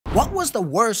What was the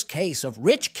worst case of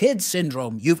rich kid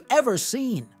syndrome you've ever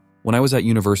seen? When I was at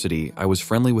university, I was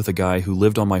friendly with a guy who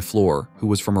lived on my floor who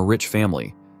was from a rich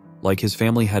family. Like, his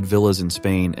family had villas in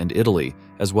Spain and Italy,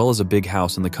 as well as a big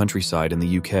house in the countryside in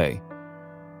the UK.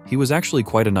 He was actually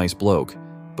quite a nice bloke,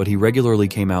 but he regularly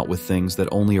came out with things that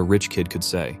only a rich kid could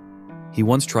say. He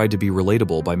once tried to be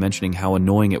relatable by mentioning how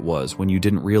annoying it was when you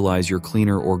didn't realize your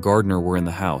cleaner or gardener were in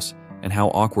the house, and how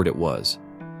awkward it was.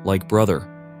 Like, brother,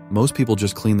 most people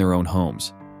just clean their own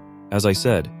homes. As I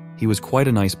said, he was quite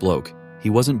a nice bloke. He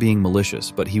wasn't being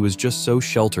malicious, but he was just so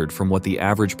sheltered from what the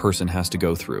average person has to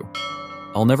go through.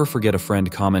 I'll never forget a friend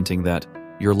commenting that,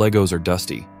 "Your Legos are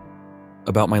dusty,"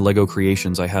 about my Lego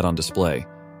creations I had on display.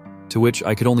 To which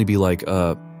I could only be like,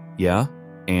 yeah?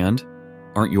 And?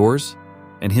 Aren't yours?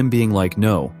 And him being like,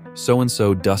 "No,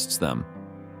 so-and-so dusts them."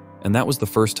 And that was the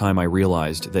first time I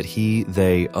realized that he,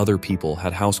 they, other people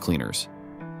had house cleaners.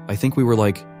 I think we were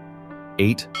like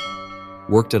 8.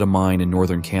 Worked at a mine in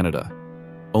northern Canada.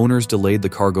 Owners delayed the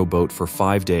cargo boat for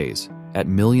 5 days, at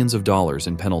millions of dollars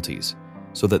in penalties,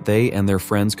 so that they and their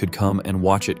friends could come and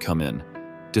watch it come in.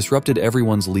 Disrupted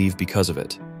everyone's leave because of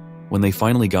it. When they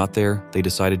finally got there, they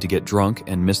decided to get drunk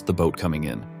and missed the boat coming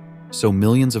in. So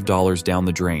millions of dollars down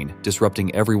the drain,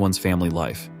 disrupting everyone's family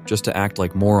life, just to act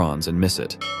like morons and miss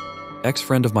it.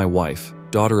 Ex-friend of my wife,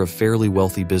 daughter of fairly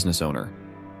wealthy business owner.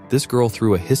 This girl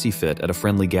threw a hissy fit at a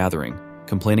friendly gathering,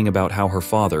 complaining about how her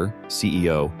father,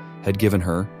 CEO, had given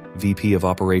her, VP of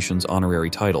Operations honorary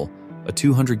title, a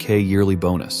 $200K yearly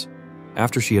bonus,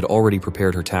 after she had already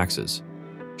prepared her taxes.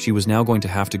 She was now going to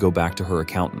have to go back to her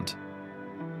accountant.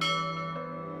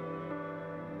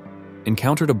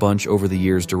 Encountered a bunch over the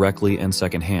years directly and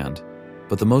secondhand,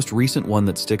 but the most recent one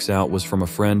that sticks out was from a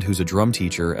friend who's a drum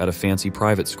teacher at a fancy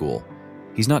private school.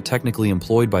 He's not technically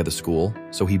employed by the school,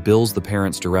 so he bills the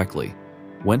parents directly.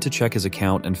 Went to check his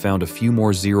account and found a few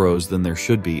more zeros than there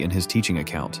should be in his teaching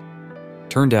account.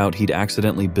 Turned out he'd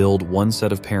accidentally billed one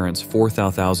set of parents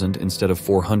 $4,000 instead of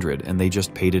 $400, and they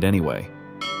just paid it anyway.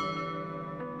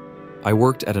 I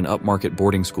worked at an upmarket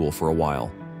boarding school for a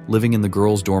while, living in the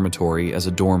girls' dormitory as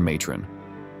a dorm matron.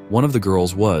 One of the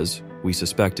girls was, we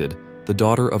suspected, the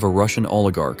daughter of a Russian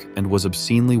oligarch and was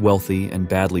obscenely wealthy and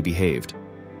badly behaved.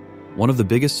 One of the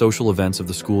biggest social events of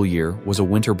the school year was a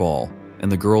winter ball, and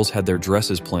the girls had their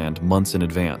dresses planned months in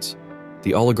advance.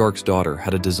 The oligarch's daughter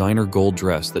had a designer gold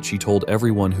dress that she told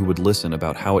everyone who would listen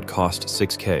about how it cost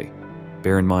 $6K.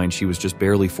 Bear in mind she was just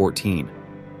barely 14.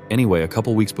 Anyway, a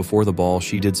couple weeks before the ball,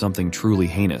 she did something truly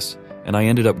heinous, and I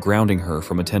ended up grounding her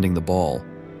from attending the ball.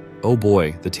 Oh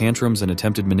boy, the tantrums and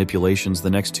attempted manipulations the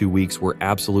next 2 weeks were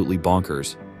absolutely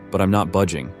bonkers, but I'm not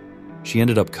budging. She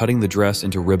ended up cutting the dress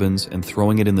into ribbons and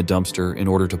throwing it in the dumpster in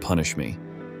order to punish me.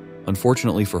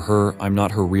 Unfortunately for her, I'm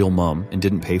not her real mom and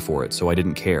didn't pay for it, so I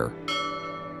didn't care.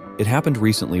 It happened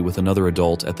recently with another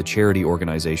adult at the charity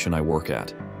organization I work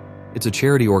at. It's a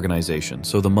charity organization,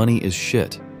 so the money is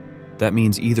shit. That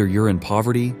means either you're in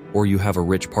poverty or you have a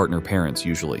rich partner parents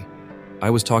usually. I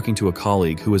was talking to a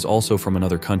colleague who is also from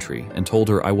another country and told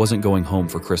her I wasn't going home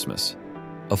for Christmas.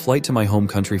 A flight to my home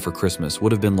country for Christmas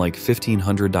would have been like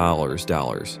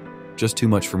 $1,500, just too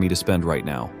much for me to spend right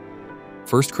now.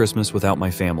 First Christmas without my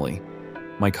family.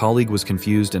 My colleague was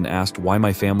confused and asked why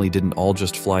my family didn't all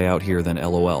just fly out here, then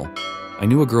LOL. I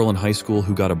knew a girl in high school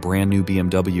who got a brand new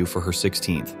BMW for her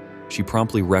 16th. She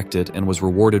promptly wrecked it and was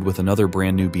rewarded with another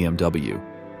brand new BMW.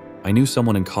 I knew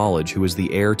someone in college who was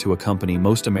the heir to a company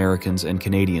most Americans and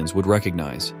Canadians would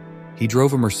recognize. He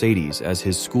drove a Mercedes as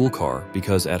his school car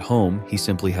because at home he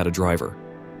simply had a driver.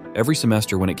 Every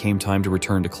semester when it came time to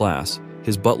return to class,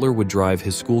 his butler would drive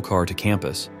his school car to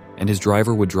campus, and his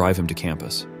driver would drive him to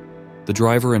campus. The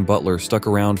driver and butler stuck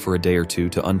around for a day or two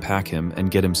to unpack him and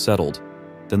get him settled.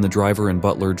 Then the driver and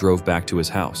butler drove back to his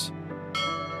house.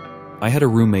 I had a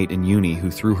roommate in uni who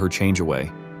threw her change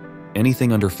away.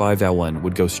 Anything under $5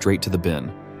 would go straight to the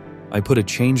bin. I put a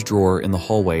change drawer in the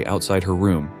hallway outside her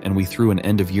room, and we threw an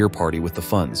end-of-year party with the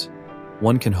funds.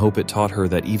 One can hope it taught her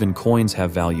that even coins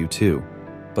have value too,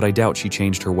 but I doubt she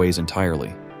changed her ways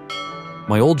entirely.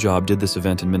 My old job did this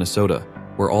event in Minnesota,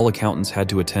 where all accountants had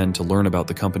to attend to learn about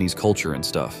the company's culture and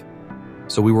stuff.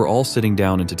 So we were all sitting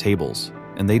down into tables,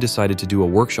 and they decided to do a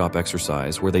workshop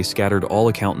exercise where they scattered all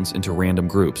accountants into random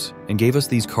groups and gave us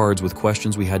these cards with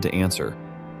questions we had to answer,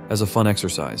 as a fun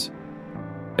exercise.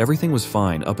 Everything was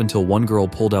fine up until one girl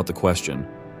pulled out the question,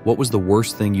 "What was the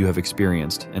worst thing you have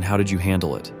experienced and how did you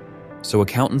handle it?" So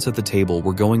accountants at the table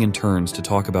were going in turns to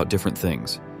talk about different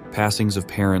things: passings of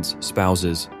parents,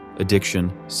 spouses,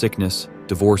 addiction, sickness,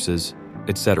 divorces,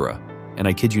 etc. And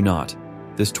I kid you not,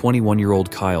 this 21-year-old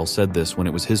Kyle said this when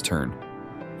it was his turn.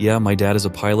 Yeah, my dad is a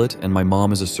pilot and my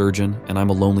mom is a surgeon, and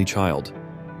I'm a lonely child.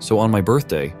 So on my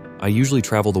birthday, I usually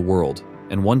travel the world,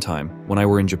 and one time, when I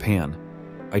were in Japan,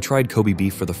 I tried Kobe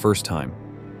beef for the first time,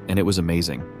 and it was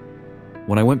amazing.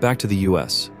 When I went back to the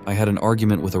US, I had an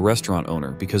argument with a restaurant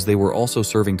owner because they were also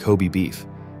serving Kobe beef,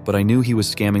 but I knew he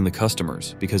was scamming the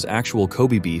customers because actual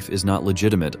Kobe beef is not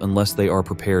legitimate unless they are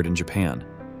prepared in Japan.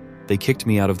 They kicked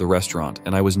me out of the restaurant,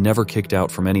 and I was never kicked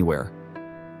out from anywhere.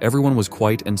 Everyone was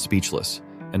quiet and speechless,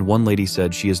 and one lady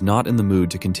said she is not in the mood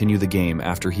to continue the game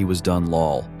after he was done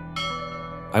lol.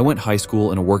 I went high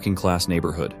school in a working class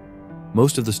neighborhood.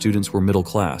 Most of the students were middle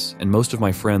class, and most of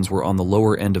my friends were on the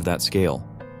lower end of that scale.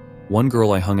 One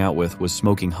girl I hung out with was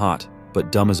smoking hot,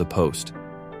 but dumb as a post.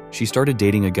 She started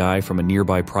dating a guy from a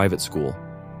nearby private school.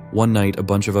 One night, a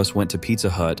bunch of us went to Pizza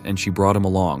Hut and she brought him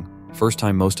along, first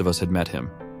time most of us had met him.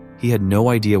 He had no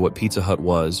idea what Pizza Hut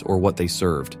was or what they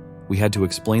served. We had to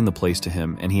explain the place to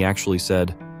him, and he actually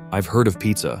said, "I've heard of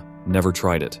pizza, never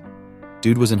tried it."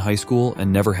 Dude was in high school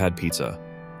and never had pizza.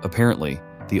 Apparently,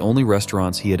 the only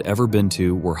restaurants he had ever been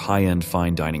to were high-end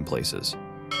fine dining places.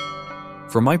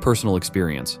 From my personal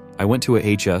experience, I went to a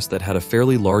HS that had a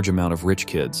fairly large amount of rich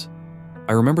kids.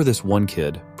 I remember this one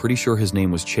kid, pretty sure his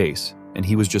name was Chase, and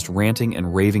he was just ranting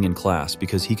and raving in class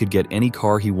because he could get any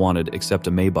car he wanted except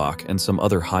a Maybach and some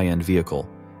other high-end vehicle.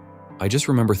 I just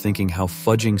remember thinking how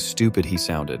fudging stupid he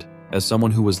sounded. As someone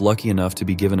who was lucky enough to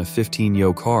be given a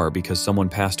 15-yo car because someone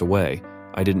passed away,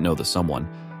 I didn't know the someone,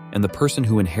 and the person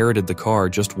who inherited the car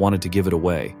just wanted to give it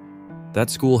away.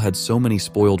 That school had so many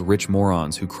spoiled rich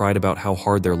morons who cried about how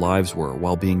hard their lives were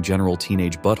while being general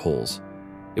teenage buttholes.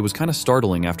 It was kind of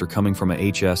startling after coming from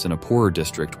a HS in a poorer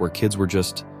district where kids were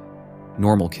just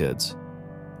normal kids.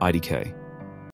 IDK.